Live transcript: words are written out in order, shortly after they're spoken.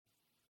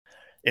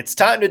It's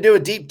time to do a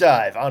deep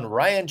dive on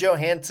Ryan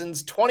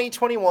Johansen's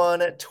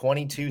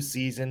 2021-22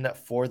 season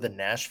for the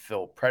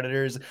Nashville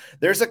Predators.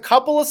 There's a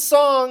couple of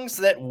songs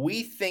that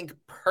we think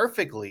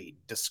perfectly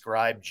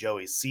describe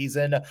Joey's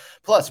season.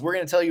 Plus, we're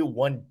going to tell you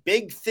one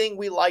big thing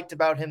we liked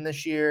about him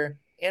this year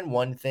and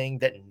one thing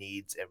that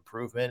needs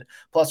improvement.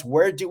 Plus,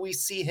 where do we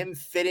see him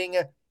fitting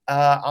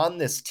on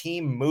this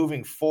team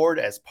moving forward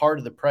as part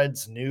of the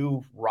Preds'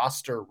 new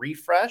roster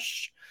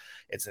refresh?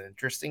 It's an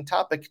interesting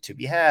topic to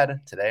be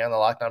had today on the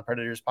Locked On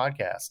Predators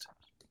podcast.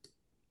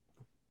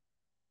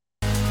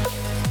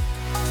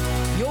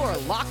 You're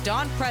Locked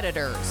On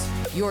Predators,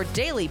 your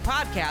daily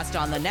podcast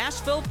on the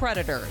Nashville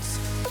Predators.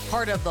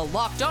 Part of the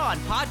Locked On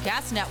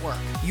Podcast Network,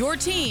 your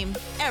team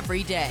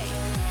every day.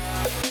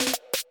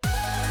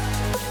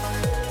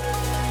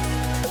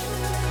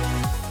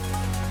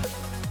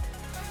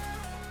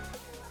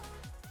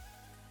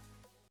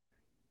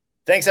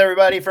 Thanks,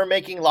 everybody, for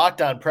making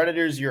Locked On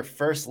Predators your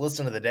first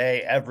listen of the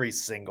day every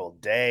single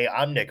day.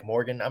 I'm Nick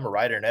Morgan. I'm a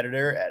writer and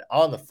editor at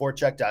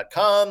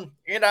ontheforecheck.com,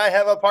 and I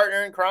have a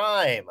partner in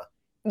crime.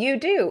 You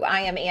do.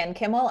 I am Ann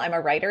Kimmel. I'm a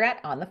writer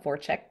at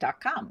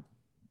ontheforecheck.com.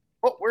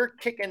 Well, we're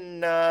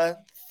kicking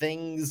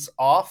things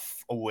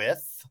off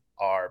with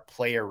our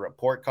player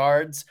report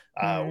cards.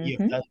 We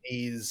have done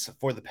these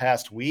for the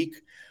past week.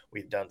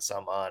 We've done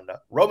some on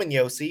Roman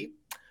Josi,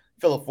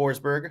 Filip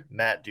Forsberg,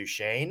 Matt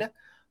Duchene,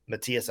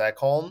 Mattias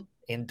Ekholm,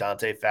 and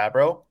Dante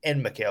Fabro,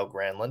 and Mikael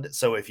Granlund.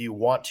 So if you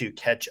want to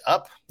catch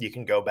up, you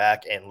can go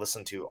back and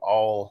listen to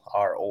all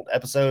our old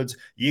episodes.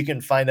 You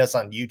can find us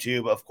on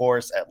YouTube, of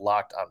course, at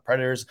Locked On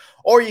Predators,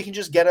 or you can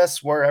just get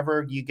us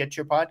wherever you get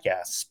your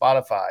podcasts,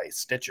 Spotify,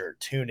 Stitcher,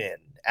 TuneIn,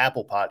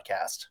 Apple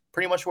Podcast,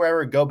 pretty much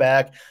wherever. Go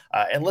back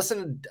and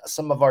listen to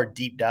some of our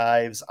deep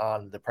dives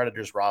on the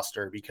Predators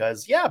roster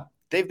because, yeah,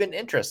 they've been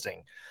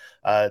interesting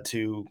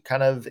to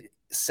kind of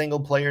single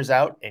players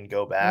out and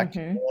go back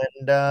and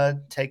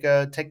take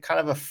kind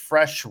of a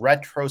fresh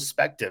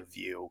retrospective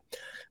view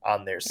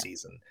on their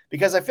season.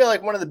 Because I feel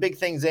like one of the big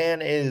things,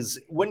 Ann, is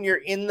when you're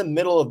in the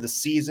middle of the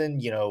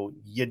season,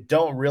 you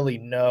don't really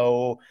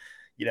know,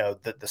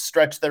 the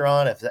stretch they're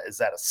on. Is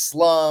that a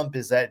slump?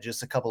 Is that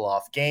just a couple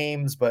off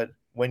games? But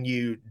when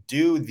you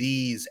do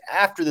these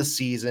after the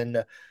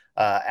season,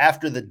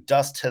 after the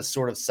dust has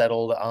sort of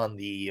settled on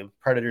the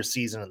Predators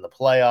season and the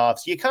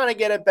playoffs, you kind of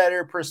get a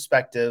better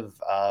perspective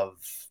of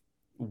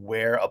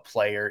where a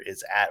player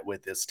is at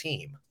with this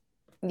team.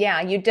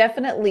 Yeah, you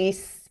definitely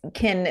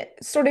can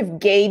sort of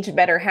gauge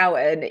better how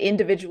an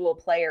individual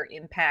player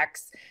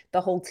impacts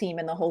the whole team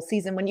and the whole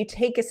season when you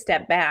take a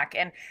step back.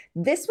 And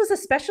this was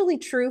especially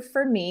true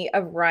for me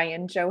of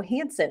Ryan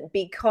Johansen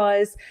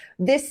because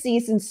this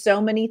season,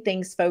 so many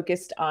things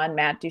focused on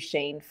Matt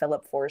Duchene,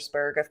 Filip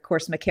Forsberg. Of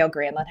course, Mikael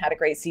Granlund had a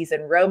great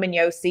season. Roman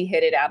Josi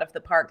hit it out of the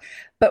park.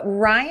 But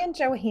Ryan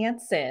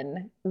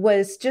Johansen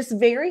was just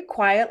very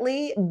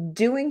quietly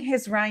doing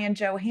his Ryan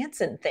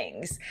Johansen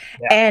things.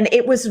 Yeah. And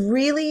it was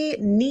really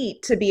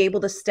neat to be able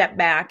to step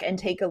back and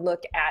take a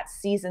look at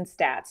season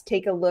stats,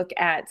 take a look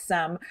at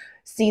some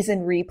season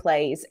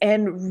replays,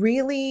 and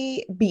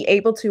really be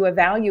able to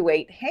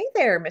evaluate, hey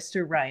there,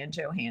 Mr. Ryan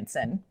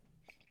Johansen.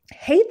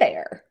 Hey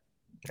there.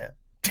 Yeah.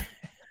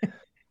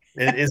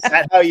 Is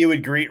that how you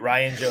would greet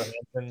Ryan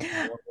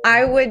Johansen?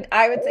 I would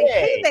say,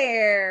 hey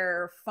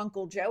there,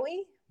 Funkle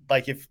Joey.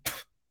 Like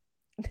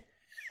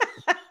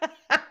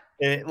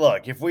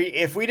look, if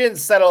we didn't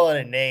settle on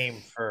a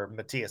name for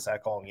Mattias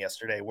Ekholm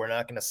yesterday, we're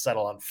not going to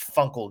settle on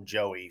Funkle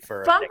Joey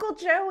for Funkle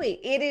Joey.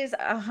 It is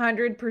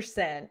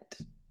 100%.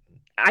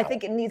 I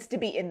think it needs to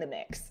be in the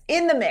mix.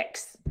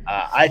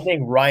 I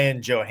think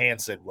Ryan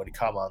Johansen would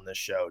come on this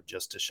show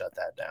just to shut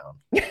that down.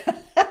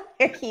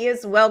 He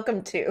is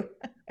welcome to.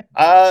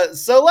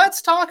 So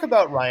let's talk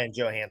about Ryan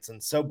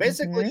Johansen. So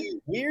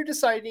basically, we're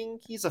deciding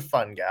he's a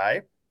fun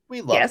guy.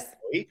 We love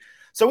him.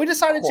 So we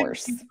decided to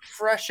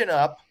freshen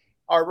up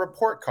our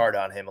report card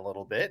on him a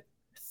little bit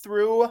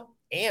through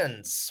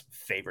Ann's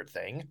favorite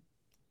thing,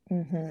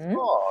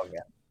 song.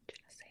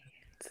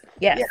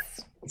 Yes. Yeah.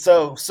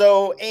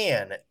 So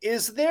Ann,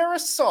 is there a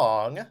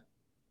song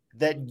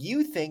that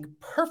you think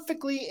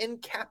perfectly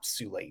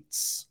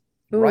encapsulates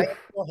Ryan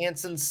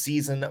Johansen's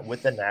season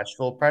with the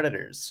Nashville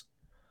Predators?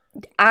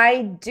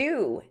 I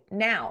do.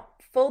 Now,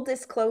 full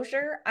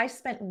disclosure, I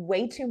spent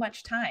way too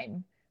much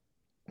time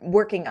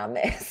working on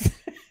this.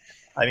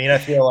 I mean, I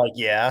feel like,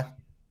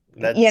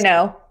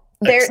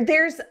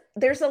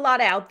 there's a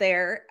lot out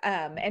there.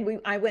 And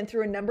I went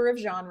through a number of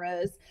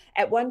genres.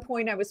 At one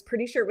point, I was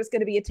pretty sure it was going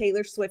to be a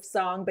Taylor Swift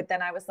song, but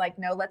then I was like,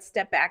 no, let's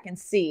step back and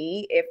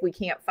see if we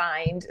can't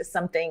find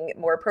something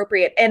more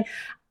appropriate. And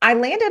I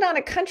landed on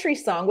a country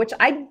song, which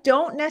I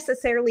don't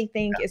necessarily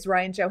think is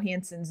Ryan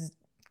Johansen's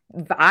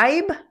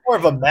vibe. More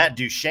of a Matt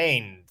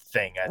Duchene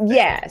thing, I think.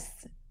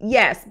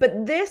 Yes.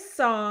 But this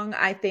song,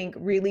 I think,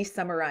 really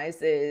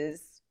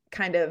summarizes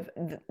kind of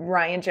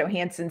Ryan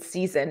Johansen's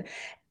season.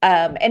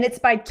 And it's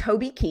by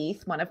Toby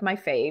Keith, one of my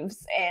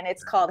faves, and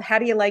it's called How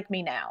Do You Like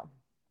Me Now?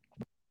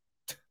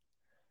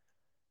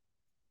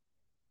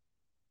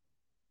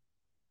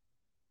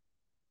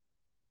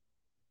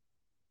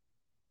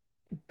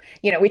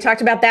 We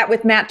talked about that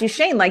with Matt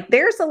Duchene. Like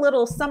there's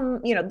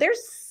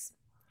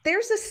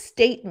there's a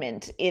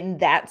statement in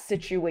that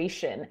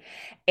situation.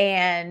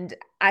 And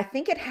I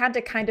think it had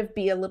to kind of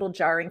be a little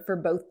jarring for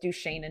both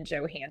Duchene and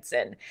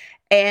Johansson.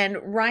 And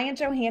Ryan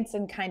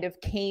Johansson kind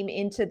of came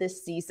into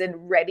this season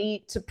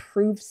ready to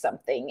prove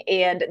something.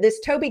 And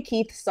this Toby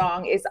Keith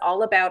song is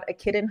all about a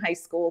kid in high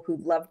school who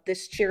loved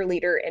this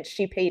cheerleader and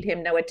she paid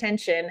him no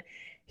attention.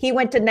 He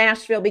went to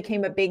Nashville,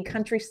 became a big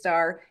country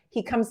star.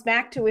 He comes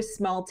back to his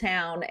small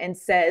town and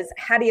says,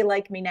 "How do you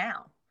like me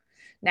now?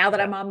 Now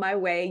that I'm on my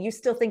way, you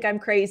still think I'm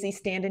crazy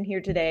standing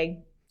here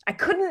today. I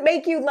couldn't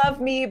make you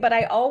love me, but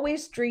I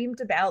always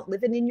dreamed about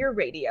living in your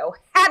radio.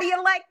 How do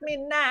you like me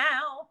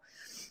now?"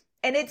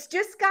 And it's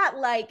just got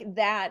like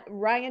that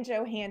Ryan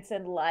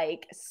Johansson,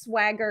 like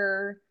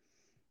swagger,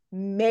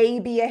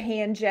 maybe a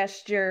hand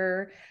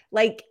gesture.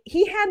 Like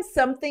he had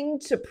something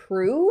to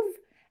prove.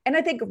 And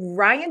I think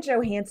Ryan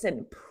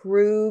Johansson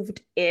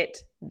proved it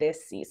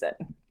this season.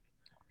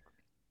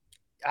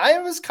 I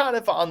was kind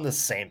of on the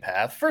same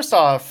path. First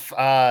off,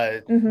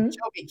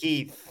 Toby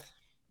Keith,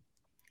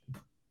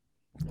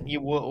 I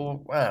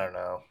don't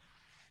know.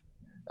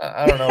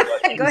 I don't know.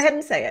 Go ahead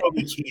and say it.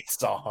 Toby Keith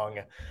song.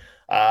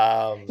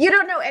 You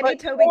don't know any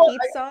Toby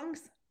Keith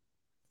songs?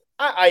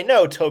 I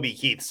know Toby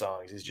Keith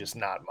songs. He's just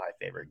not my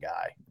favorite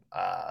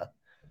guy.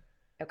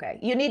 Okay.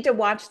 You need to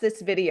watch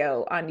this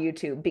video on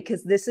YouTube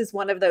because this is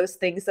one of those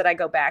things that I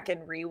go back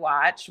and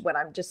rewatch when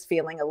I'm just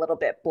feeling a little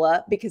bit blah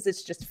because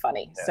it's just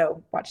funny. Yeah.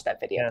 So watch that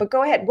video. Yeah. But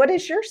go ahead. What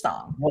is your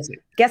song?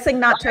 Guessing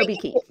not Toby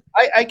Keith.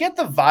 I get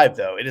the vibe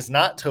though. It is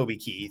not Toby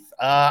Keith.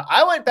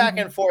 I went back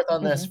and forth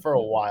on this for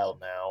a while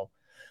now.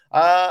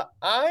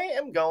 I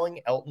am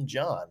going Elton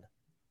John.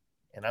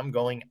 And I'm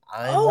going.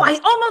 I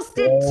almost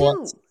did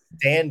too.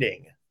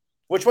 Standing.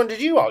 Which one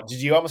did you almost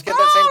get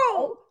that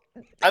same?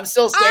 I'm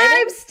still standing.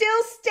 I'm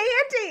still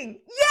standing.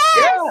 Yes.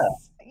 Yeah.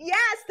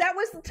 Yes, that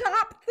was the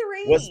top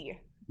 3.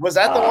 Was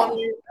that the one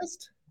you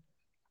missed?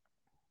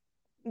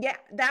 Yeah,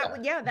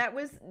 that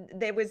was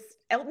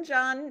Elton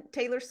John,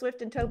 Taylor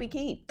Swift, and Toby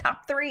Keith.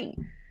 Top 3.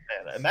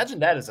 Man, imagine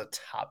that as a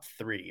top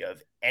 3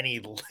 of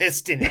any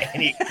list in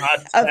any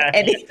context. Of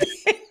anything.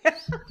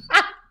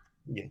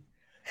 Yeah.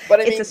 But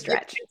I mean, it's a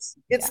stretch.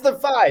 It's the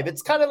vibe.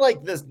 It's kind of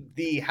like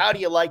the "How do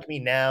you like me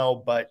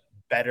now?" but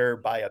better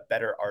by a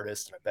better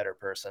artist and a better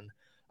person.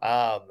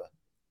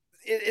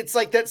 It's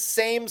like that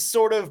same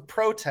sort of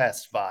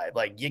protest vibe.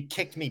 Like you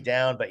kicked me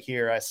down, but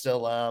here I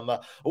still am.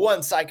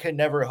 Once I could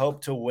never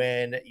hope to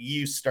win.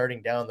 You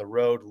starting down the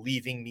road,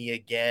 leaving me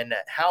again.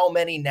 How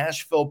many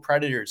Nashville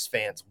Predators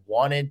fans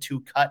wanted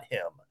to cut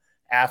him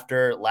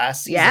after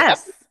last season? Yes.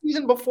 After the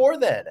season before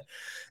then.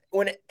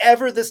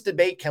 Whenever this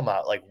debate came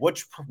out, like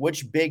which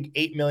big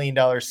 $8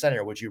 million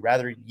center would you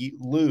rather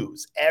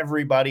lose?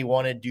 Everybody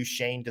wanted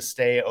Duchene to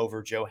stay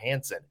over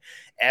Johansson.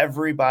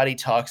 Everybody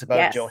talks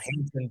about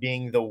Johansson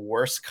being the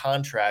worst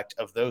contract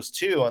of those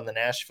two on the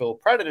Nashville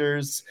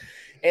Predators.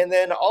 And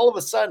then all of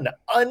a sudden,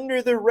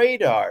 under the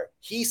radar,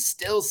 he's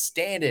still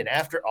standing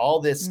after all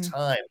this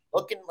time,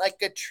 looking like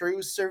a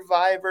true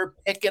survivor,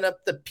 picking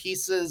up the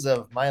pieces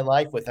of my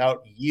life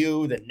without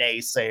you, the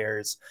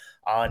naysayers,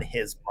 on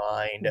his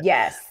mind.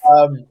 Yes.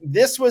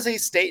 This was a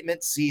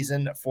statement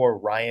season for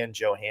Ryan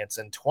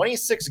Johansson.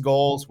 26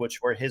 goals,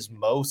 which were his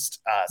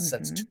most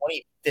since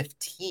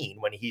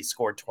 2015 when he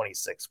scored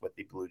 26 with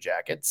the Blue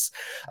Jackets.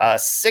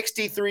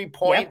 63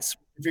 points.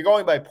 Yep. If you're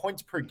going by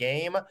points per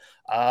game,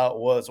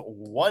 was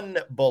 1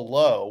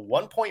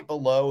 point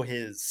below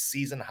his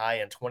season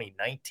high in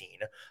 2019,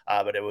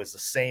 but it was the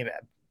same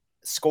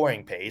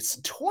scoring pace.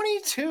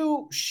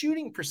 22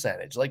 shooting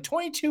percentage, like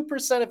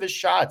 22% of his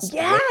shots.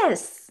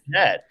 Yes.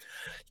 Net.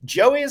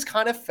 Joey has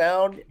kind of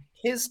found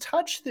his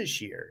touch this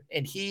year,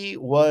 and he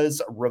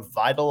was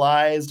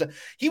revitalized.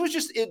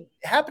 It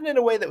happened in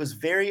a way that was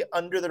very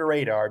under the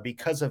radar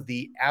because of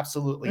the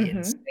absolutely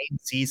insane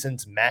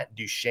seasons Matt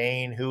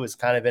Duchene, who was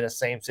kind of in the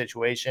same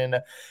situation,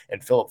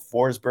 and Philip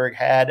Forsberg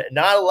had.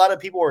 Not a lot of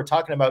people were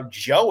talking about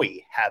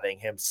Joey having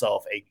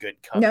himself a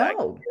good comeback.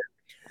 No.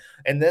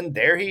 And then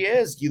there he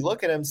is. You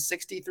look at him,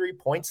 63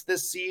 points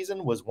this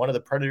season, was one of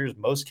the Predators'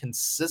 most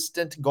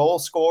consistent goal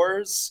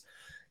scorers.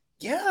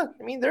 Yeah,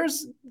 I mean,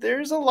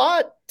 there's a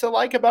lot to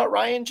like about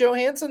Ryan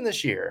Johansson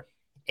this year,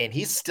 and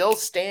he's still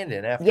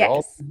standing after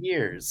all the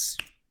years.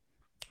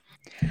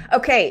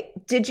 Okay,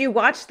 did you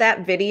watch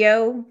that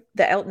video,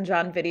 the Elton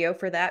John video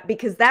for that?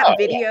 Because that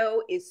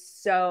video is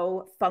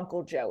so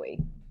Funkle Joey.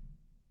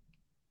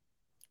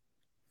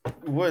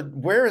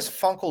 Where is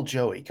Funkle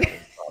Joey coming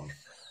from?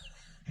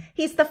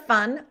 He's the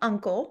fun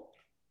uncle.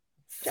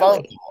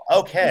 Funkle,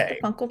 okay.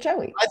 He's the Funkle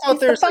Joey. I thought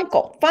there's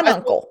uncle.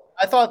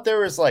 I thought there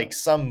was like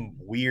some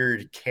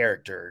weird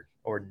character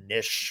or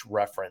niche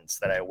reference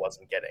that I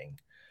wasn't getting.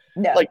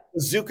 No. Like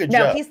Bazooka Joe.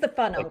 No, he's the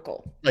fun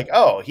uncle. Like,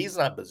 oh, he's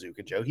not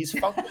Bazooka Joe. He's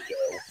Funkle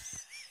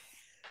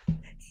Joe.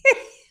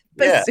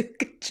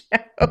 Bazooka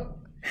Joe.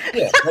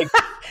 Yeah. Like,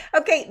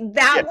 okay,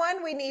 that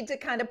one we need to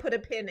kind of put a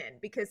pin in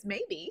because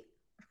maybe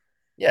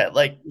Yeah,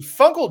 like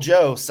Funkle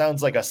Joe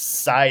sounds like a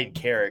side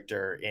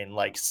character in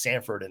like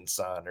Sanford and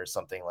Son or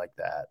something like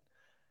that.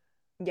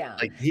 Yeah.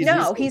 Like he's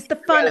No, the he's the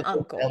guy fun that lives down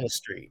uncle. the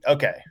street.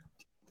 Okay,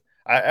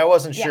 I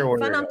wasn't Yeah, sure where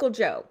fun you're going. Uncle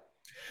Joe.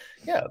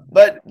 Yeah, Yeah,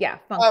 but yeah,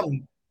 Funkle.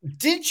 um,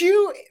 did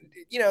you?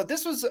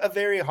 This was a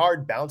very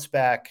hard bounce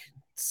back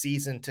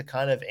season to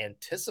kind of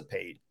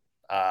anticipate,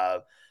 uh,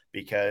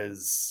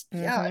 because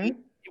yeah,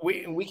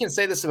 Mm-hmm. we can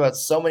say this about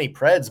so many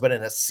Preds, but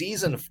in a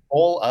season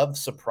full of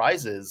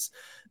surprises,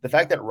 the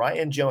fact that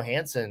Ryan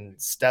Johansson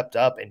stepped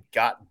up and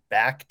got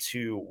back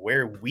to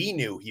where we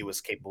knew he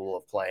was capable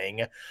of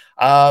playing,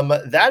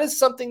 that is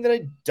something that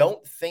I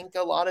don't think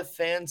a lot of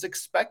fans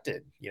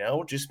expected.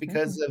 Just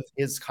because Mm-hmm. of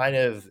his kind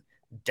of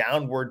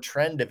downward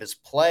trend of his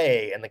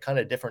play and the kind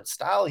of different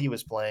style he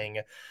was playing.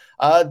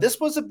 This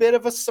was a bit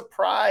of a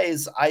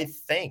surprise, I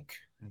think,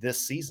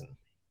 this season.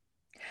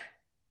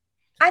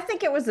 I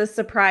think it was a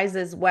surprise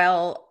as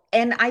well.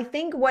 And I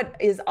think what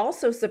is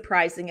also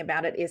surprising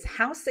about it is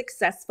how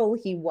successful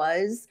he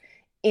was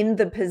in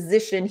the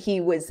position he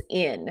was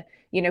in.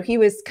 He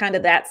was kind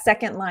of that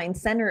second line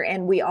center,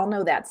 and we all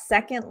know that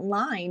second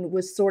line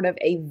was sort of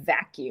a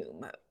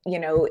vacuum.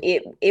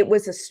 It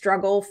was a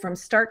struggle from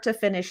start to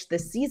finish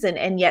this season,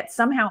 and yet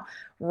somehow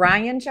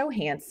Ryan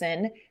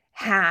Johansson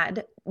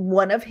had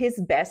one of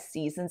his best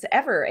seasons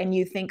ever. And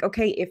you think,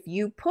 okay, if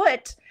you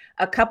put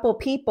a couple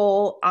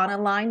people on a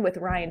line with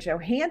Ryan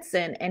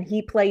Johansson and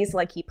he plays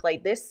like he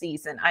played this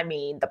season, I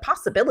mean, the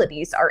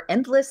possibilities are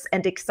endless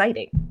and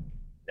exciting.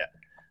 Yeah.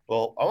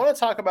 Well, I want to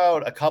talk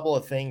about a couple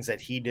of things that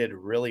he did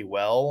really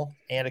well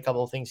and a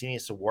couple of things he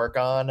needs to work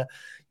on.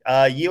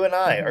 You and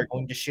I are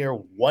going to share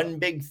one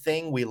big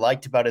thing we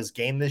liked about his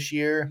game this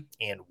year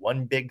and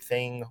one big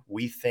thing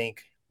we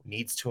think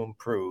needs to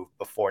improve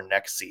before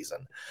next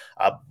season.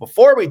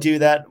 Before we do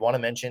that, I want to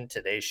mention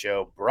today's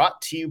show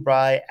brought to you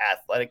by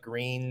Athletic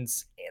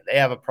Greens, and they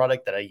have a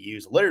product that I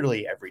use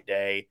literally every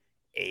day,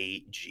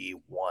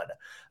 AG1.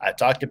 I've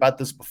talked about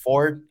this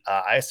before.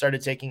 I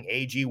started taking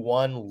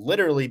AG1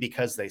 literally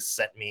because they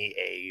sent me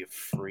a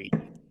free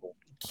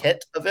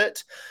kit of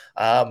it.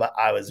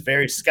 I was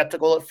very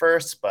skeptical at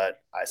first,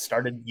 but I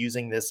started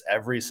using this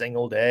every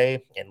single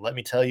day. And let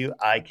me tell you,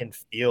 I can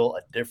feel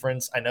a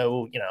difference. I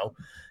know,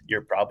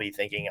 you're probably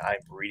thinking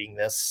I'm reading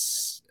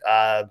this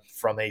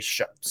from a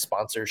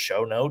sponsor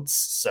show notes.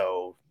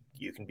 So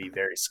you can be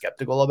very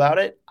skeptical about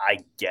it. I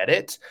get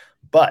it.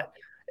 But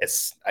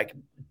I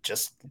can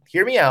just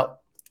hear me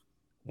out.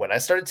 When I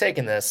started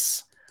taking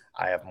this,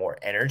 I have more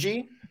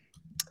energy.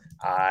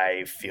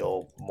 I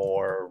feel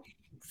more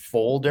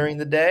full during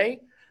the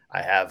day.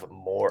 I have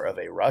more of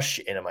a rush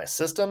into my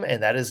system,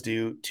 and that is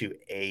due to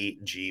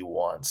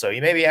AG1. So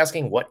you may be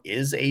asking, what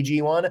is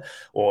AG1?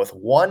 Well, with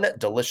one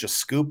delicious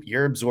scoop,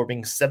 you're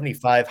absorbing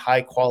 75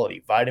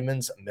 high-quality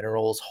vitamins,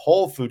 minerals,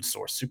 whole food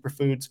source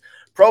superfoods,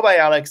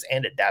 probiotics,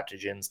 and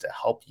adaptogens to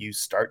help you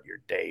start your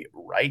day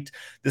right.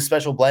 This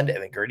special blend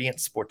of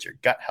ingredients supports your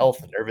gut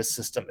health, nervous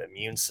system,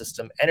 immune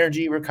system,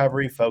 energy,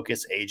 recovery,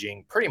 focus,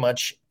 aging, pretty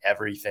much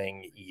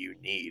everything you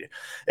need.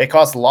 It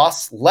costs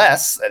less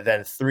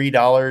than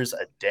 $3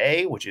 a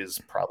day, which is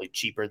probably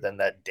cheaper than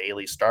that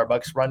daily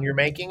Starbucks run you're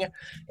making.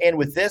 And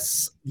with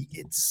this,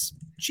 it's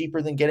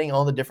cheaper than getting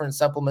all the different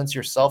supplements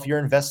yourself. You're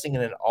investing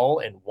in an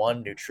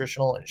all-in-one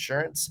nutritional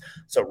insurance.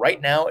 So right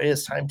now it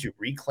is time to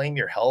reclaim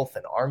your health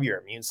and arm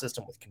your immune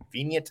system with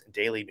convenient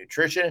daily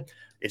nutrition.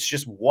 It's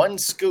just one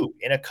scoop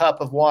in a cup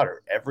of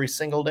water every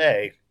single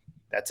day.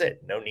 That's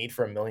it. No need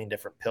for a million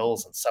different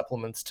pills and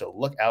supplements to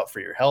look out for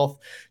your health.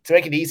 To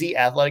make it easy,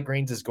 Athletic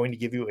Greens is going to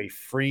give you a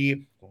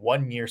free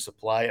 1-year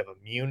supply of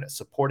immune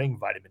supporting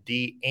vitamin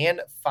D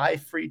and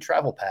 5 free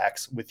travel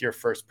packs with your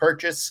first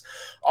purchase.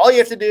 All you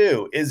have to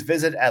do is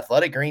visit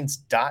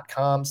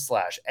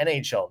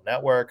athleticgreens.com/NHL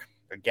network.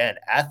 Again,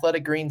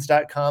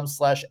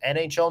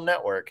 athleticgreens.com/NHL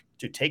network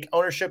to take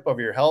ownership of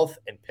your health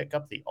and pick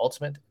up the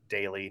ultimate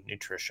daily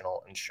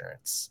nutritional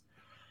insurance.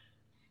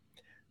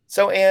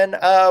 So, Anne,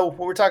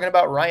 we're talking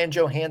about Ryan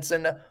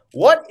Johansson.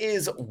 What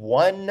is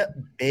one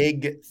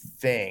big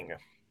thing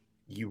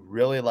you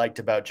really liked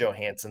about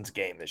Johansson's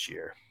game this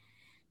year?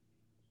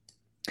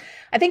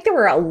 I think there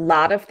were a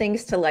lot of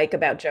things to like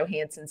about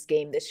Johansson's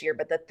game this year,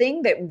 but the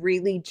thing that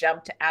really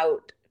jumped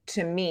out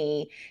to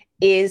me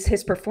is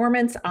his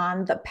performance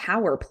on the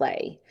power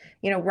play.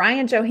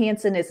 Ryan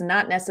Johansson is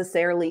not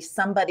necessarily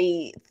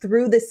somebody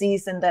through the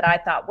season that I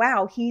thought,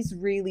 wow, he's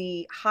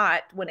really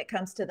hot when it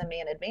comes to the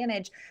man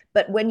advantage.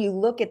 But when you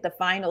look at the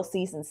final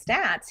season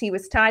stats, he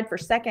was tied for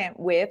second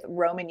with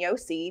Roman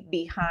Josi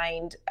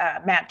behind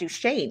Matt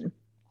Duchene.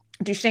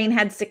 Duchene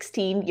had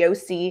 16,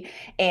 Josi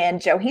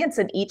and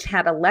Johansson each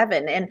had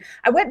 11. And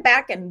I went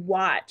back and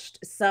watched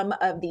some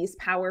of these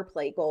power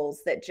play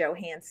goals that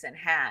Johansson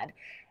had.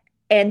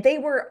 And they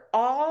were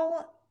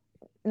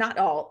not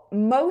all,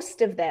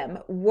 most of them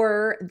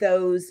were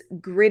those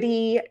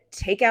gritty,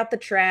 take out the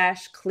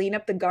trash, clean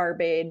up the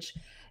garbage,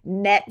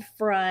 net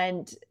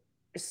front,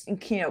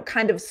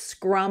 kind of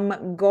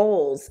scrum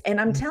goals. And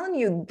I'm telling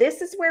you,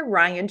 this is where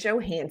Ryan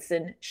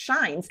Johansen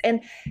shines.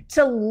 And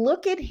to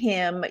look at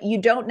him, you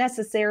don't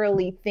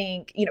necessarily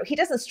think, he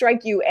doesn't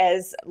strike you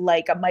as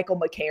like a Michael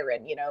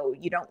McCarron.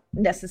 You don't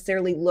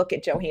necessarily look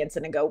at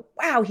Johansen and go,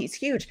 wow, he's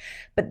huge.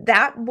 But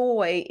that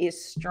boy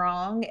is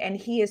strong, and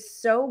he is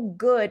so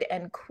good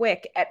and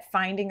quick at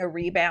finding a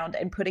rebound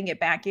and putting it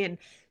back in.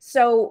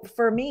 So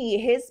for me,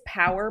 his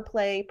power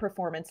play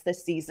performance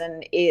this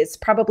season is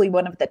probably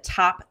one of the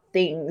top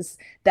things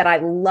that I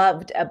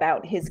loved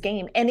about his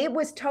game. And it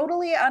was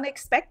totally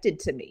unexpected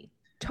to me.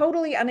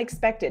 Totally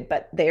unexpected.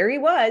 But there he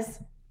was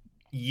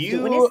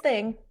doing his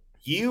thing.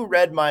 You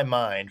read my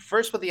mind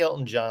first with the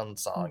Elton John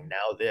song,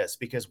 now this,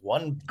 because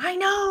I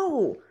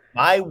know.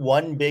 My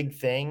one big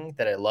thing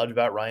that I loved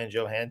about Ryan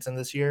Johansen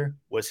this year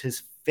was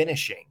his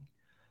finishing.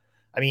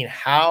 I mean,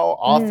 how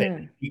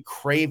often we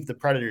crave the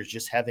Predators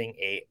just having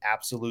a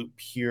absolute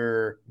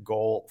pure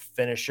goal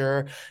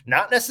finisher,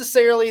 not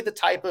necessarily the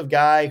type of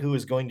guy who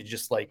is going to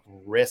just like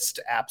wrist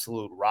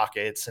absolute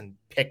rockets and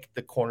pick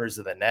the corners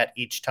of the net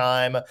each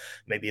time,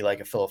 maybe like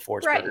a Philip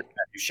Forsberg or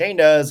Matt Duchene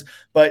does,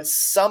 but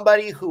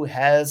somebody who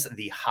has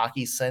the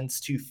hockey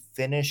sense to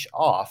finish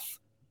off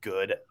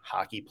good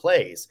hockey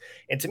plays.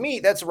 And to me,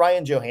 that's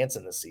Ryan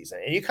Johansen this season.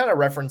 And you kind of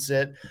reference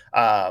it,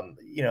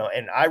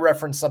 and I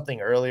referenced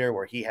something earlier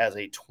where he has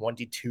a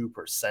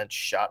 22%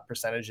 shot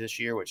percentage this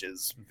year, which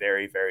is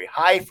very, very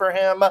high for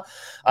him.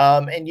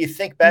 And you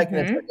think back and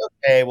it's like,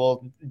 okay,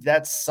 well,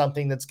 that's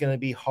something that's going to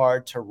be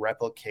hard to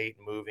replicate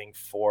moving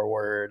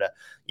forward.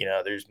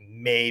 There's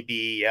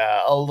maybe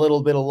a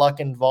little bit of luck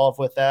involved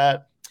with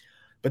that.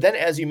 But then,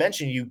 as you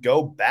mentioned, you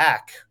go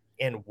back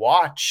and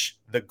watch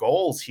the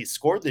goals he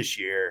scored this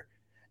year,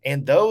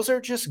 and those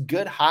are just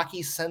good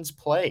hockey sense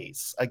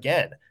plays.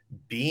 Again,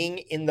 being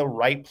in the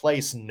right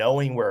place,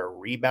 knowing where a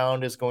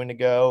rebound is going to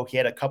go. He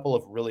had a couple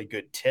of really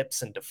good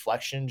tips and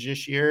deflections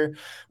this year,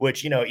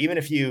 which, even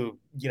if you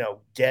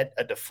get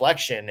a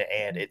deflection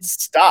and it's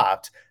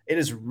stopped, it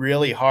is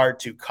really hard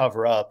to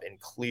cover up and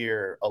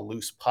clear a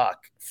loose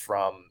puck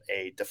from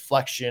a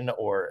deflection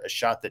or a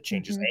shot that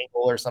changes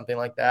angle or something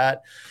like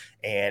that.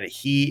 And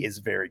he is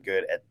very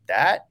good at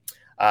that.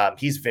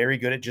 He's very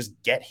good at just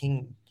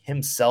getting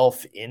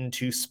himself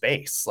into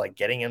space, like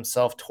getting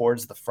himself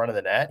towards the front of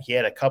the net. He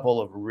had a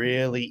couple of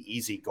really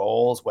easy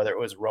goals, whether it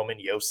was Roman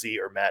Josi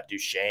or Matt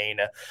Duchene.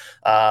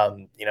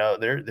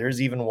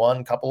 There's even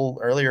one couple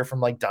earlier from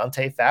like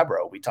Dante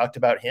Fabro. We talked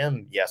about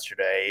him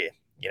yesterday,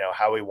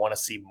 how we want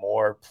to see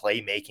more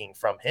playmaking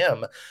from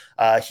him.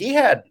 He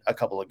had a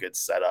couple of good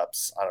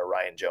setups on a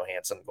Ryan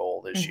Johansen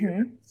goal this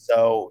year.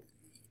 So,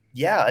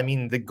 yeah, I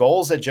mean, the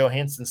goals that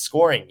Johansen's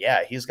scoring,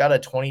 he's got a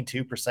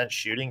 22%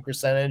 shooting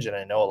percentage. And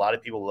I know a lot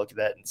of people look at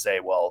that and say,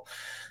 well,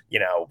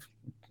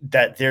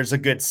 that there's a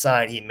good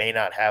sign he may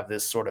not have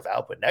this sort of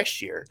output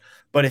next year.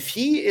 But if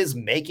he is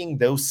making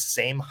those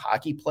same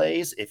hockey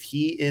plays, if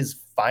he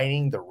is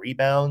finding the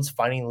rebounds,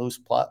 finding loose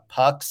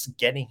pucks,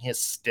 getting his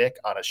stick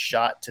on a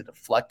shot to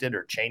deflect it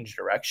or change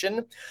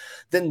direction,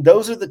 then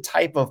those are the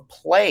type of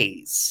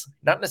plays,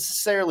 not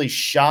necessarily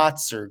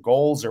shots or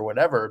goals or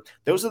whatever.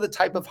 Those are the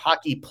type of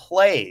hockey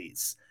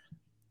plays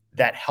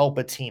that help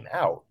a team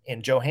out.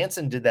 And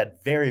Johansen did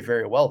that very,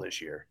 very well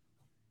this year.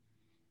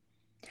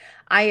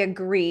 I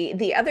agree.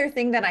 The other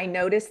thing that I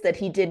noticed that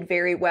he did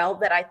very well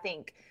that I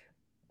think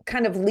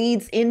kind of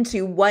leads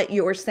into what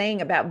you're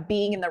saying about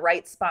being in the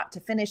right spot to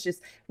finish is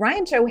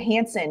Ryan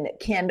Johansen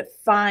can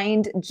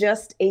find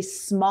just a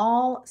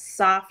small,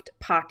 soft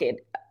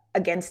pocket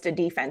against a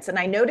defense. And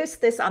I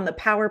noticed this on the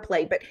power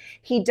play, but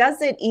he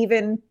does it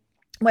even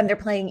when they're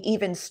playing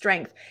even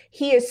strength.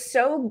 He is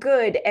so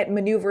good at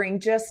maneuvering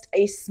just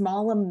a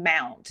small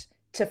amount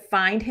to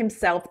find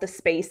himself the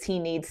space he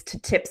needs to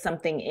tip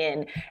something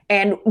in.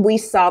 And we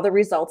saw the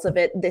results of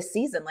it this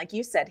season. Like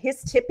you said,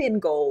 his tip-in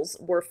goals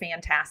were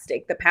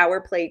fantastic. The power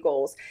play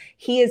goals.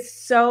 He is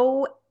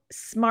so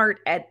smart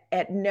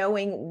at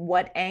knowing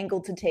what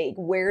angle to take,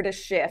 where to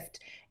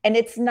shift. And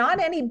it's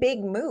not any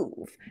big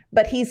move,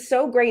 but he's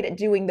so great at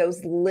doing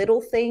those little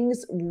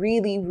things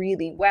really,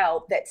 really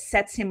well that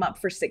sets him up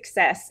for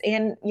success.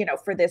 And,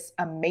 for this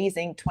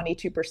amazing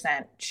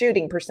 22%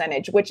 shooting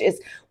percentage, which is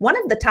one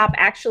of the top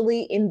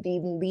actually in the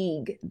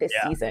league this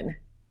season.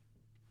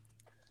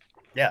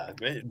 Yeah,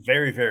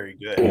 very, very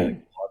good.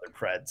 Other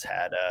Preds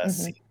had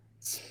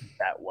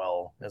that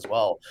well as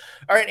well.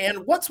 All right,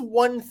 and what's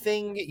one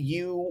thing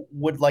you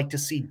would like to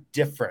see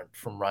different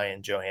from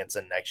Ryan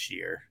Johansen next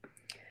year?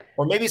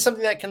 Or maybe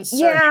something that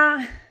concerns you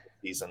this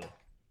season.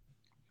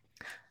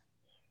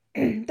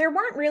 There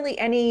weren't really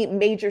any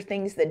major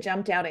things that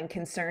jumped out and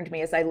concerned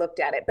me as I looked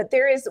at it, but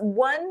there is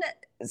one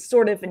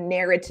sort of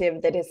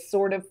narrative that has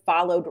sort of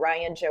followed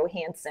Ryan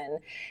Johansen,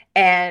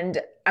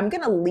 and I'm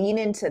going to lean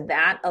into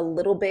that a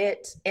little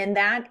bit, and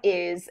that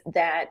is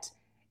that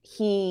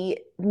he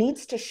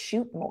needs to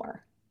shoot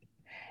more.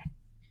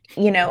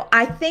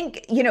 I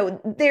think,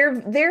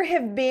 there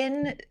have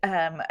been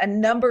a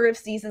number of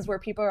seasons where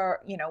people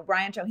are,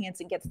 Ryan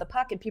Johansson gets the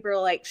puck and people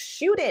are like,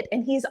 shoot it.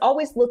 And he's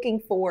always looking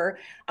for,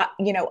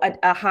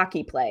 a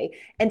hockey play.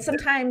 And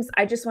sometimes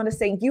I just want to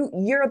say,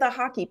 you're the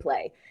hockey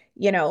play,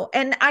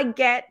 and I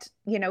get,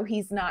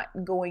 he's not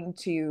going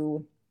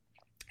to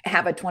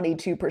have a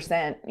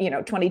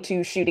 22%,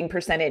 22 shooting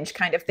percentage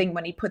kind of thing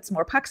when he puts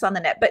more pucks on the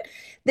net. But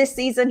this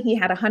season, he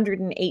had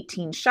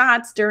 118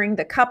 shots during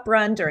the cup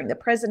run, during the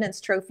President's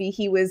Trophy.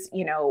 He was,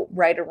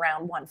 right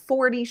around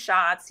 140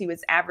 shots. He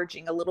was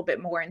averaging a little bit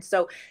more. And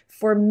so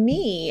for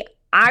me,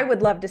 I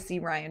would love to see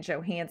Ryan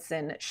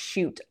Johansson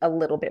shoot a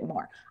little bit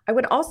more. I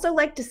would also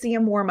like to see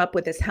him warm up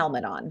with his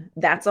helmet on.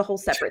 That's a whole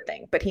separate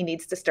thing, but he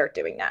needs to start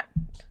doing that.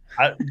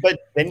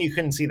 But then you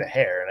couldn't see the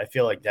hair, and I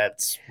feel like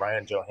that's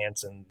Ryan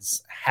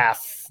Johansson's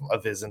half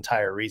of his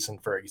entire reason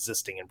for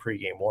existing in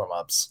pregame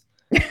warmups.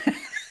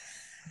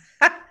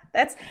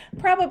 That's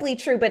probably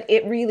true, but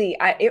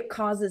it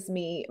causes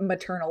me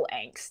maternal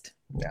angst.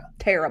 Yeah,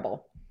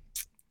 terrible.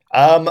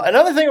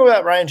 Another thing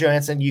about Ryan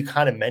Johansson, you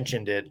kind of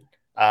mentioned it,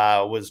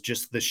 was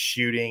just the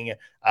shooting.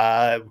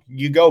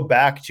 You go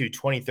back to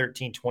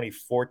 2013,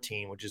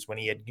 2014, which is when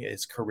he had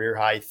his career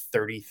high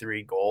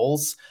 33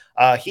 goals.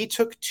 He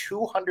took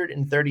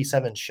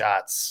 237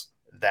 shots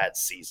that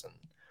season,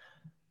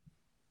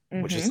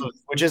 which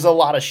is a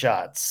lot of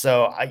shots.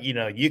 So,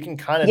 you can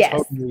kind of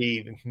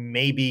totally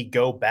maybe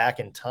go back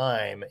in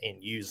time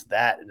and use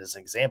that as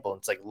an example.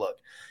 It's like, look,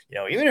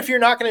 even if you're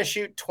not going to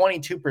shoot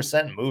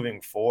 22% moving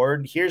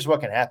forward, here's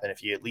what can happen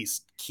if you at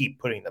least keep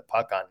putting the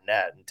puck on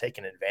net and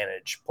taking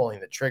advantage, pulling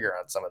the trigger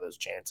on some of those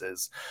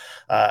chances,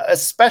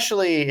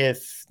 especially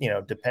if,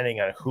 depending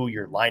on who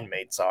your line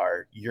mates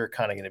are, you're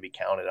kind of going to be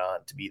counted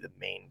on to be the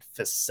main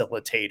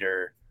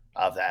facilitator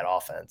of that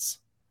offense.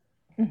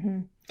 Mm-hmm.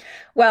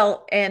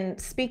 Well,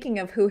 and speaking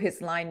of who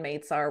his line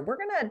mates are, we're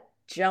going to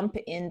jump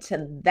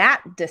into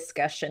that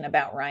discussion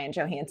about Ryan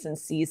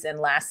Johansson's season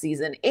last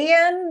season,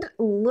 and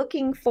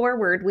looking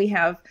forward, we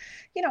have,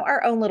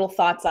 our own little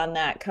thoughts on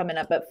that coming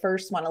up. But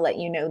first, want to let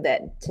you know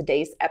that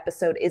today's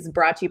episode is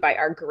brought to you by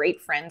our great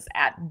friends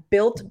at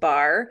Built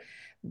Bar.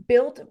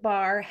 Built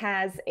Bar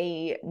has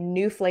a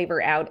new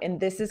flavor out, and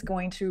this is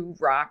going to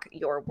rock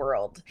your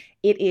world.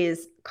 It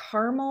is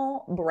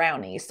caramel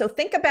brownie. So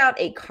think about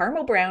a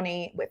caramel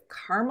brownie with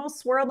caramel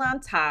swirled on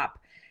top,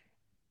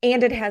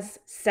 and it has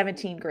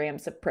 17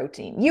 grams of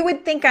protein. You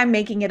would think I'm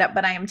making it up,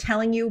 but I am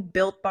telling you,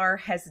 Built Bar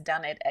has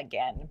done it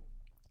again.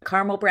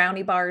 Caramel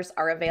brownie bars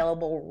are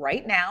available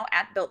right now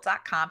at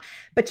built.com,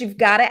 but you've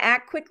got to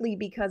act quickly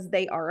because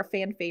they are a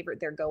fan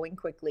favorite. They're going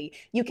quickly.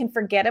 You can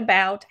forget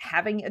about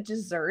having a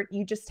dessert.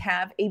 You just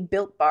have a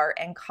Built Bar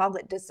and call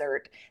it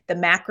dessert. The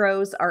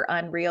macros are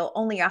unreal.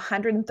 Only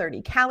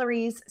 130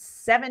 calories,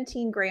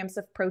 17 grams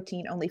of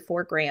protein, only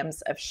 4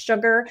 grams of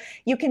sugar.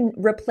 You can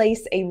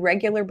replace a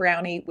regular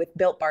brownie with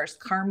Built Bar's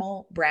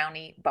caramel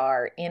brownie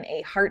bar in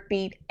a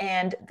heartbeat,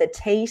 and the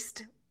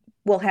taste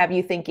will have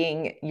you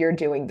thinking you're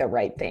doing the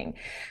right thing.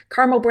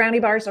 Caramel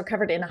brownie bars are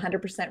covered in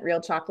 100% real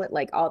chocolate,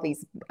 like all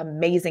these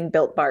amazing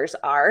Built Bars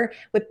are.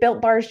 With Built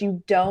Bars,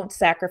 you don't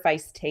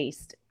sacrifice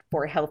taste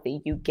for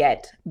healthy. You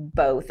get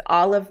both.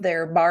 All of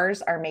their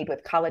bars are made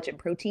with collagen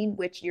protein,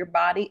 which your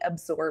body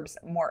absorbs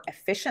more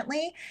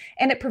efficiently,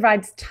 and it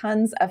provides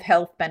tons of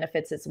health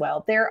benefits as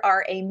well. There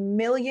are a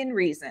million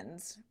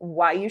reasons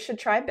why you should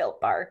try Built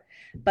Bar,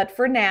 but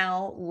for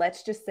now,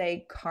 let's just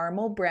say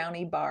caramel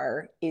brownie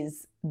bar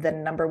is the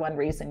number one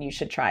reason you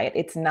should try it.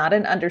 It's not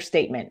an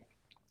understatement.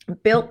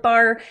 Built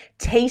Bar,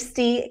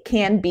 tasty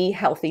can be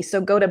healthy.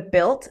 So go to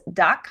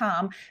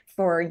built.com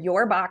for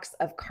your box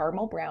of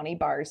caramel brownie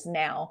bars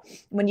now.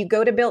 When you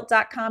go to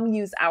built.com,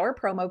 use our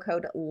promo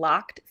code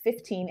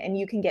LOCKED15 and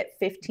you can get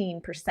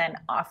 15%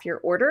 off your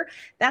order.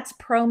 That's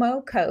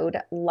promo code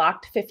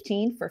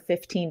LOCKED15 for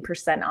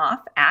 15% off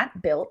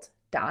at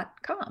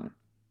built.com.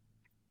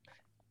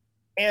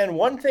 And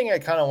one thing I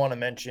kind of want to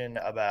mention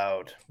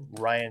about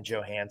Ryan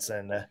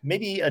Johansson,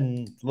 maybe a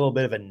little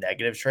bit of a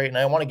negative trait, and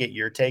I want to get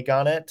your take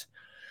on it.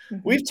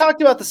 Mm-hmm. We've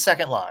talked about the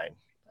second line.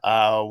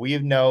 We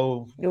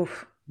know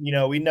Luke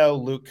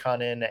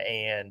Kunin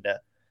and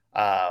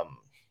Eeli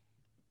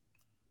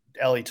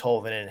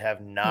Tolvanen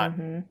have not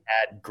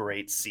had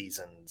great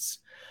seasons.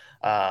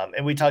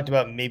 And we talked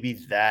about maybe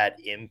that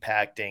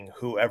impacting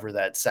whoever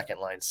that second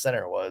line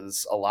center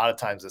was. A lot of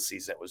times this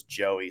season it was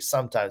Joey,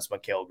 sometimes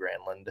Mikael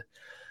Granlund.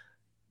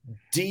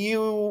 Do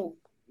you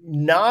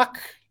knock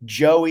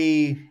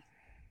Joey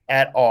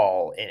at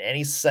all in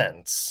any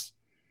sense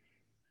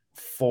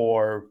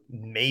for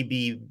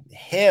maybe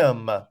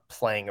him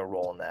playing a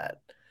role in that?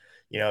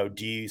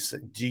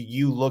 Do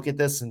you look at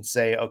this and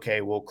say,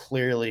 okay, well,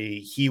 clearly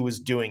he was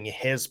doing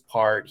his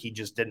part. He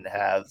just didn't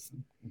have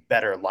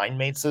better line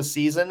mates this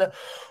season?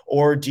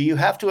 Or do you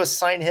have to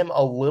assign him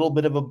a little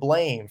bit of a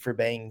blame for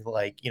being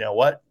like,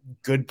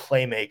 good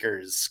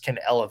playmakers can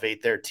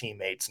elevate their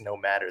teammates no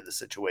matter the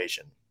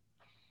situation?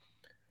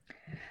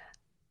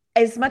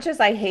 As much as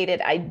I hate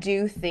it, I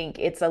do think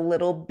it's a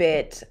little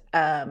bit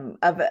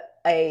of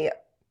a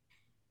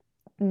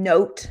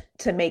note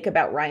to make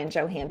about Ryan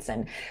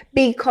Johansen,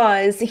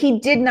 because he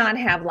did not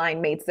have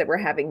line mates that were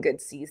having good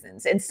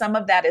seasons. And some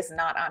of that is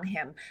not on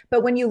him.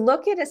 But when you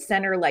look at a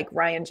center like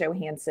Ryan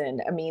Johansen,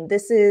 I mean,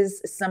 this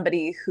is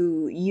somebody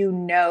who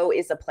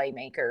is a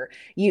playmaker.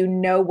 You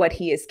know what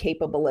he is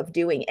capable of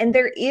doing. And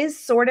there is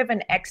sort of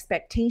an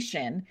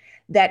expectation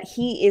that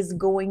he is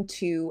going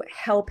to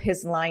help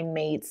his line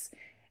mates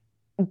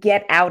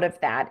get out of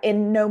that.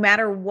 And no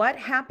matter what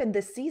happened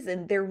this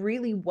season, there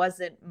really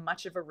wasn't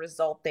much of a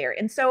result there.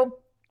 And so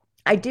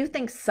I do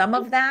think some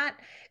of that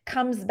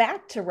comes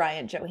back to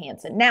Ryan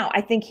Johansen. Now,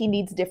 I think he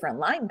needs different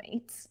line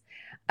mates.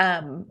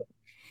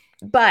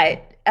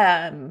 But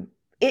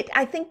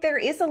I think there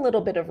is a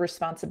little bit of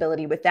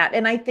responsibility with that.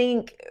 And I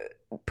think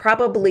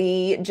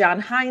probably John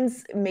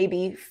Hines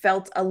maybe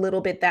felt a little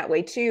bit that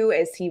way too,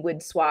 as he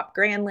would swap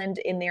Granlund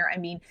in there. I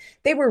mean,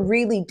 they were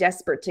really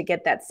desperate to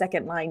get that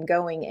second line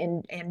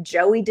going, and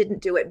Joey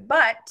didn't do it.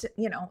 But,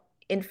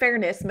 in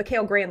fairness,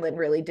 Mikael Granlund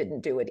really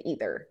didn't do it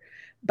either.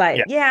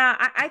 But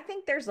I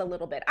think there's a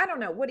little bit. I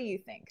don't know. What do you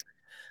think?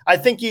 I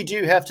think you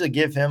do have to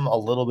give him a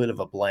little bit of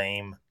a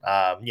blame.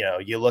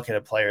 You look at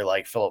a player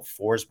like Filip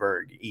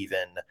Forsberg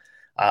even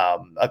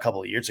a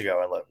couple of years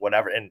ago and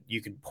whatever, and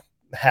you could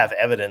have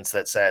evidence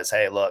that says,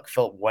 hey, look,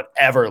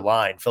 whatever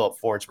line Filip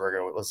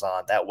Forsberg was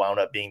on, that wound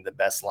up being the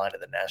best line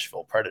of the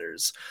Nashville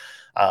Predators.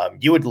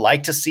 You would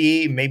like to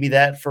see maybe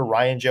that for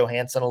Ryan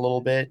Johansen a little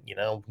bit,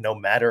 no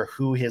matter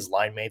who his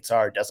line mates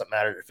are. It doesn't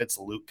matter if it's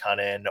Luke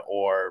Kunin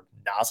or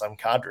Nazem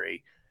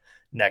Kadri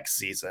next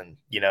season.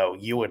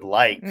 You would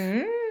like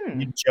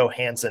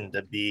Johansen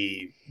to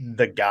be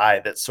the guy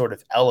that sort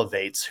of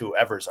elevates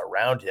whoever's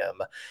around him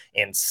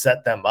and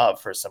set them up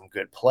for some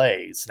good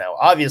plays. Now,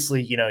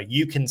 obviously,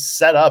 you can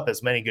set up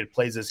as many good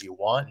plays as you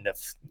want. And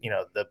if,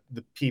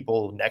 the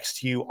people next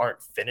to you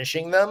aren't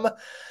finishing them,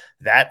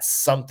 that's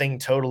something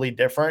totally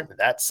different.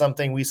 That's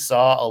something we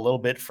saw a little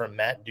bit from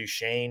Matt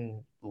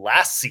Duchene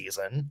last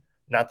season,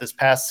 not this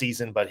past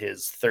season, but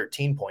his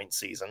 13-point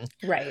season.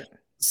 Right.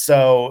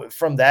 So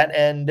from that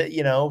end,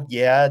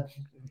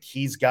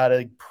 he's got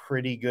a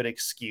pretty good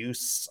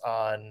excuse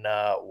on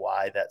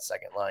why that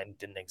second line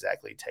didn't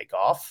exactly take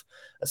off,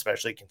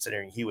 especially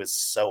considering he was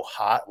so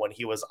hot when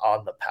he was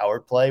on the power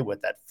play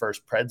with that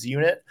first Preds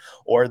unit,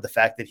 or the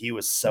fact that he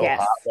was so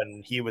hot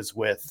when he was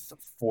with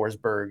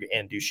Forsberg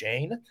and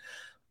Duchene.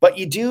 But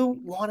you do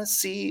want to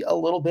see a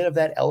little bit of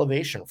that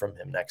elevation from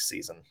him next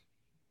season.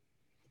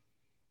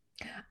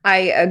 I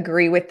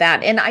agree with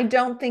that. And I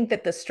don't think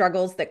that the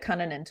struggles that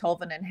Kunin and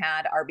Tolvanen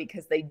had are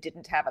because they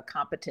didn't have a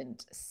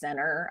competent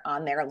center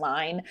on their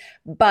line.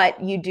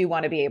 But you do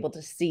want to be able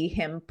to see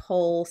him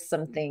pull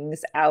some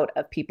things out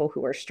of people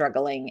who are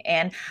struggling.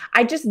 And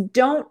I just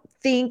don't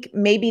think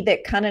maybe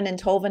that Kunin and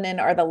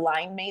Tolvanen are the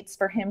line mates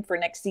for him for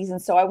next season.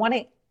 So I want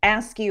to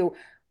ask you,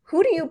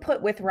 who do you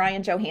put with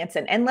Ryan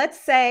Johansen? And let's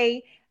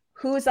say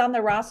who's on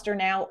the roster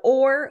now,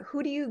 or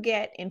who do you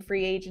get in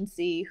free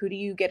agency? Who do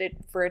you get it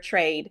for a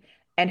trade?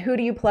 And who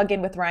do you plug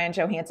in with Ryan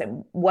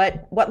Johansen?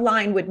 What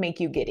line would make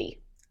you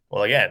giddy?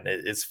 Well, again,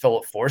 is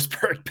Filip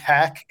Forsberg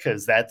back?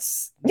 Because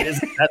that's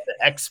the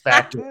X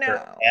factor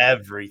for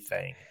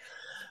everything.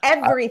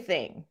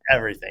 Everything,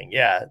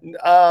 yeah.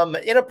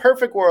 In a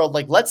perfect world,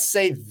 let's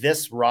say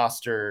this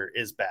roster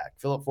is back.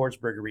 Filip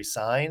Forsberg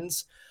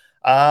resigns.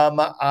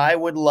 I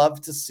would love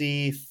to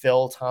see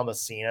Phil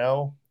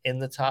Tomasino in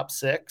the top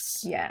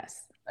 6.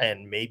 Yes.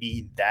 And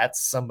maybe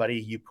that's somebody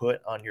you put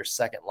on your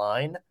second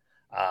line,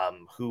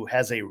 who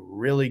has a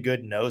really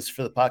good nose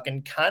for the puck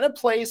and kind of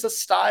plays a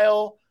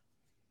style,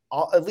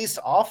 at least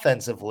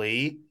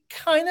offensively,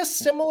 kind of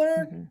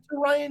similar to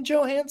Ryan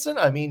Johansen.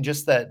 I mean,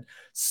 just that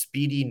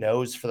speedy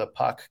nose for the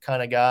puck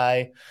kind of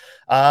guy.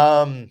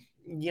 And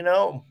then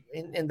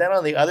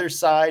on the other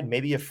side,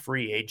 maybe a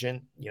free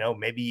agent,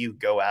 maybe you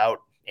go out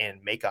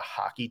and make a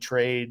hockey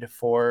trade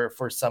for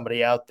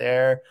somebody out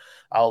there.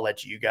 I'll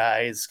let you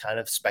guys kind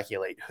of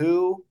speculate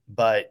who,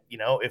 but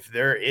if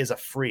there is a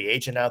free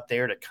agent out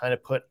there to kind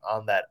of put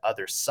on that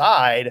other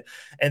side,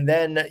 and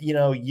then,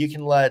 you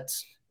can let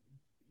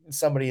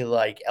somebody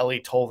like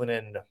Eeli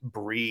Tolvanen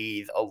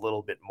breathe a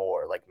little bit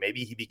more. Like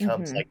maybe he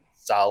becomes like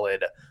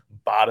solid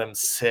bottom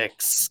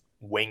 6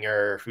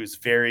 winger who's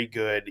very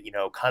good,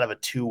 kind of a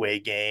two-way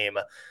game,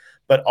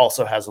 but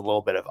also has a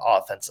little bit of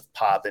offensive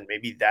pop. And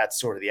maybe that's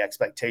sort of the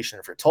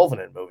expectation for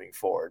Tolvanen moving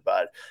forward.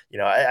 But,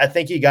 I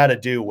think you got to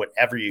do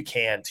whatever you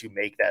can to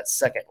make that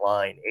second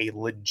line a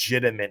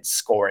legitimate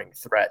scoring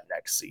threat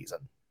next season.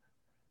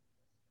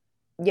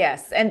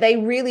 Yes, and they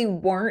really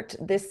weren't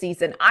this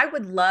season. I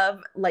would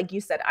love, like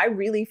you said, I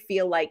really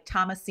feel like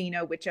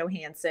Tomasino with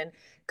Johansen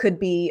could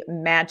be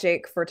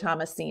magic for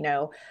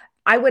Tomasino.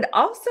 I would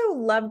also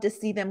love to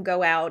see them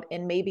go out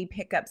and maybe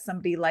pick up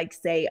somebody like,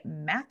 say,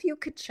 Matthew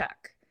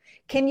Tkachuk.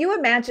 Can you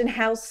imagine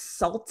how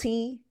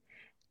salty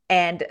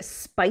and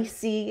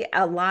spicy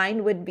a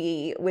line would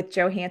be with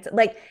Johansen?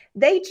 Like,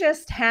 they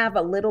just have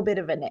a little bit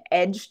of an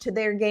edge to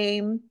their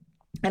game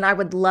And I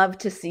would love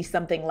to see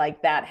something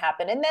like that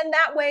happen. And then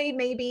that way,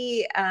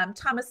 maybe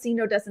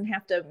Tomasino doesn't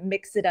have to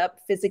mix it up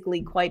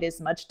physically quite as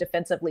much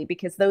defensively,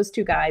 because those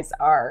two guys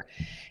are,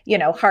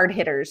 hard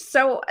hitters.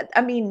 So,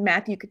 I mean,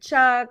 Matthew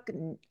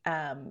Tkachuk,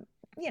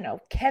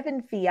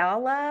 Kevin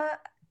Fiala,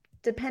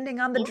 depending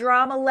on the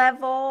drama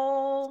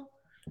level.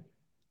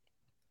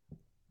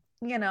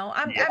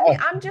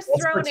 I'm just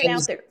throwing it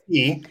out there.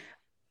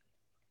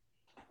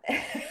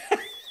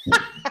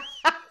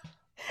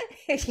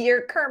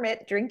 You're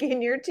Kermit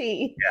drinking your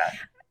tea.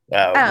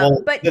 Yeah.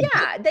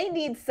 They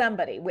need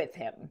somebody with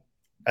him.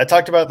 I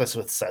talked about this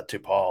with Seth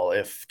Tupal.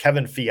 If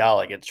Kevin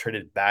Fiala gets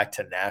traded back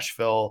to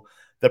Nashville,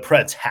 the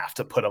Preds have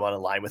to put him on a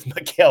line with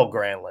Mikael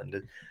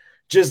Granlund,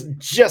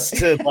 just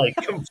to like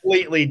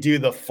completely do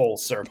the full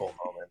circle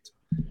moment.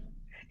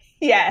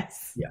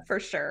 Yes, for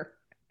sure.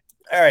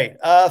 All right.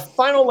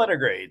 Final letter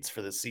grades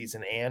for the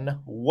season. Anne,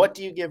 what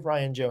do you give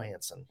Ryan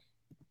Johansson?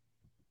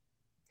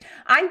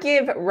 I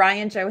give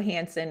Ryan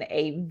Johansson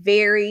a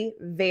very,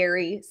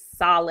 very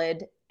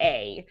solid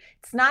A.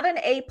 It's not an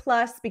A+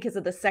 because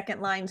of the second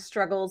line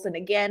struggles. And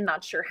again,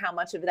 not sure how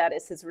much of that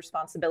is his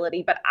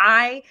responsibility. But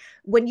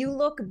when you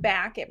look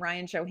back at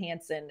Ryan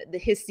Johansson,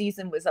 his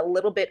season was a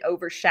little bit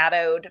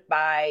overshadowed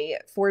by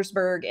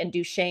Forsberg and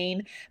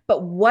Duchesne.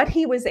 But what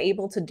he was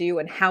able to do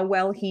and how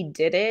well he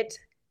did it,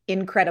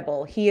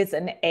 incredible. He is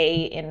an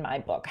A in my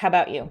book. How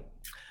about you?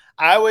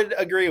 I would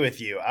agree with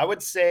you. I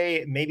would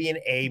say maybe an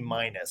A-,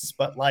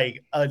 but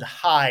like a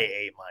high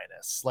A-,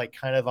 like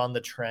kind of on the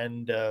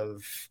trend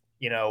of,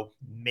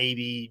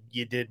 maybe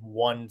you did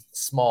one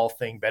small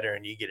thing better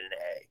and you get an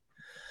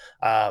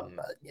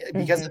A.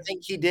 Because I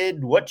think he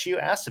did what you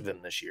asked of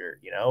him this year.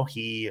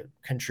 He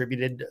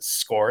contributed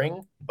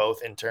scoring,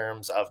 both in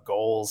terms of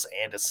goals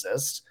and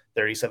assists.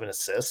 37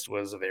 assists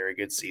was a very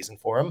good season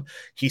for him.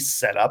 He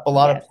set up a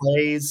lot of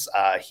plays.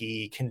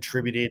 He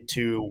contributed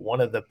to one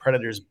of the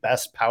Predators'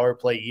 best power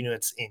play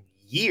units in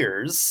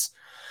years.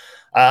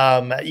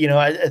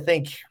 I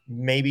think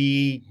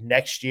maybe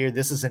next year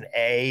this is an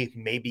A.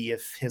 Maybe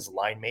if his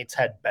line mates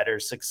had better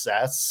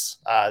success,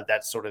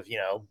 that sort of,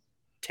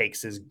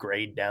 takes his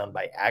grade down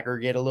by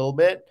aggregate a little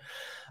bit.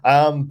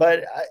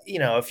 But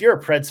if you're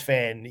a Preds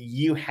fan,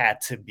 you had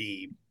to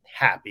be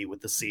happy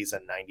with the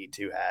season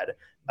 92 had.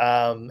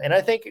 And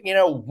I think,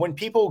 when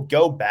people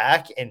go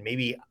back and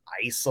maybe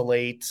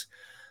isolate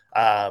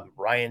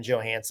Ryan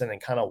Johansson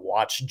and kind of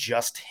watch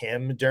just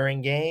him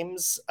during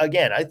games,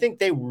 again, I think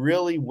they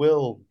really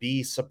will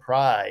be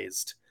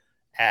surprised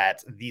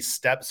at the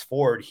steps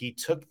forward he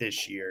took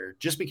this year,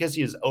 just because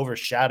he was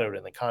overshadowed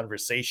in the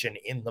conversation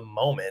in the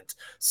moment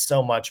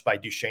so much by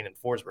Duchesne and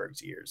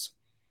Forsberg's years.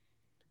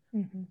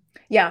 Mm-hmm.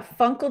 Yeah,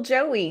 Funkle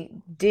Joey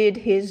did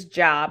his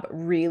job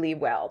really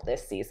well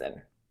this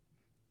season.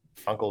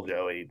 Funkle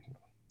Joey,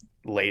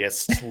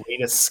 latest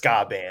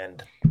ska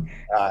band,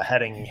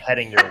 heading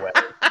your way.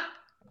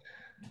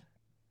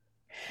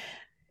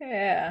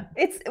 Yeah,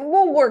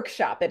 we'll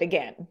workshop it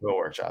again. We'll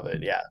workshop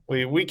it. Yeah,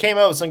 we came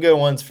up with some good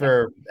ones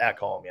for at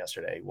home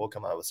yesterday. We'll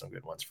come out with some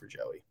good ones for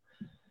Joey.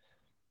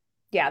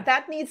 Yeah,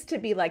 that needs to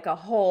be like a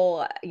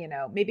whole,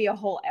 maybe a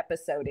whole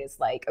episode is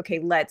like, okay,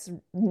 let's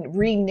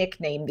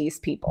re-nickname these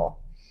people.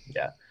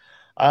 Yeah.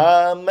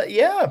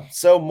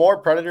 So more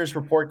Predators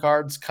report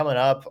cards coming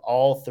up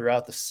all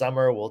throughout the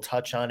summer. We'll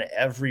touch on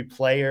every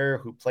player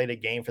who played a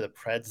game for the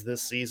Preds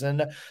this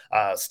season.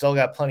 Still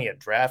got plenty of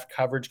draft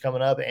coverage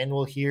coming up, and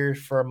we'll hear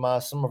from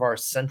some of our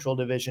Central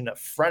Division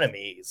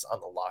frenemies on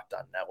the Locked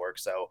On Network.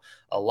 So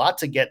a lot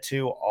to get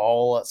to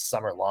all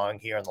summer long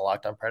here on the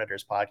Locked On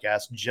Predators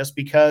podcast. Just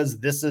because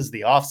this is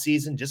the off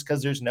season, just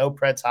because there's no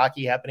Preds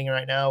hockey happening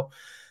right now,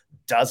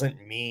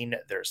 doesn't mean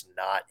there's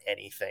not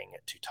anything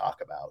to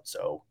talk about.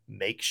 So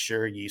make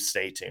sure you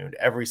stay tuned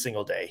every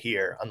single day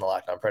here on the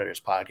Locked On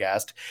Predators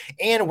podcast.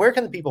 And where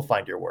can the people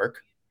find your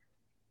work?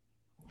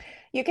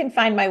 You can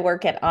find my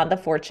work at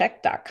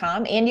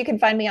ontheforecheck.com, and you can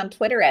find me on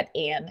Twitter at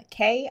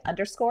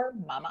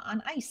AnnK_Mama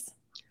on Ice.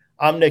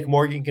 I'm Nick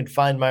Morgan. You can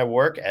find my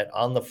work at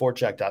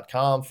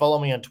ontheforecheck.com. Follow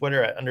me on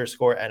Twitter at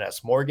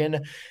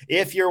 _NSMorgan.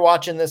 If you're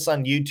watching this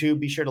on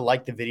YouTube, be sure to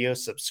like the video,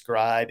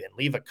 subscribe, and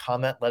leave a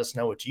comment. Let us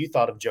know what you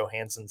thought of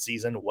Johansson's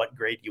season, what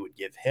grade you would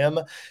give him.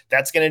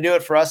 That's going to do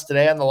it for us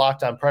today on the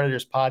Locked On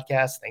Predators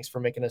podcast. Thanks for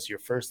making us your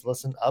first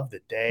listen of the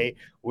day.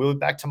 We'll be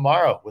back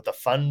tomorrow with a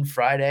fun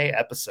Friday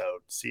episode.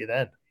 See you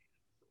then.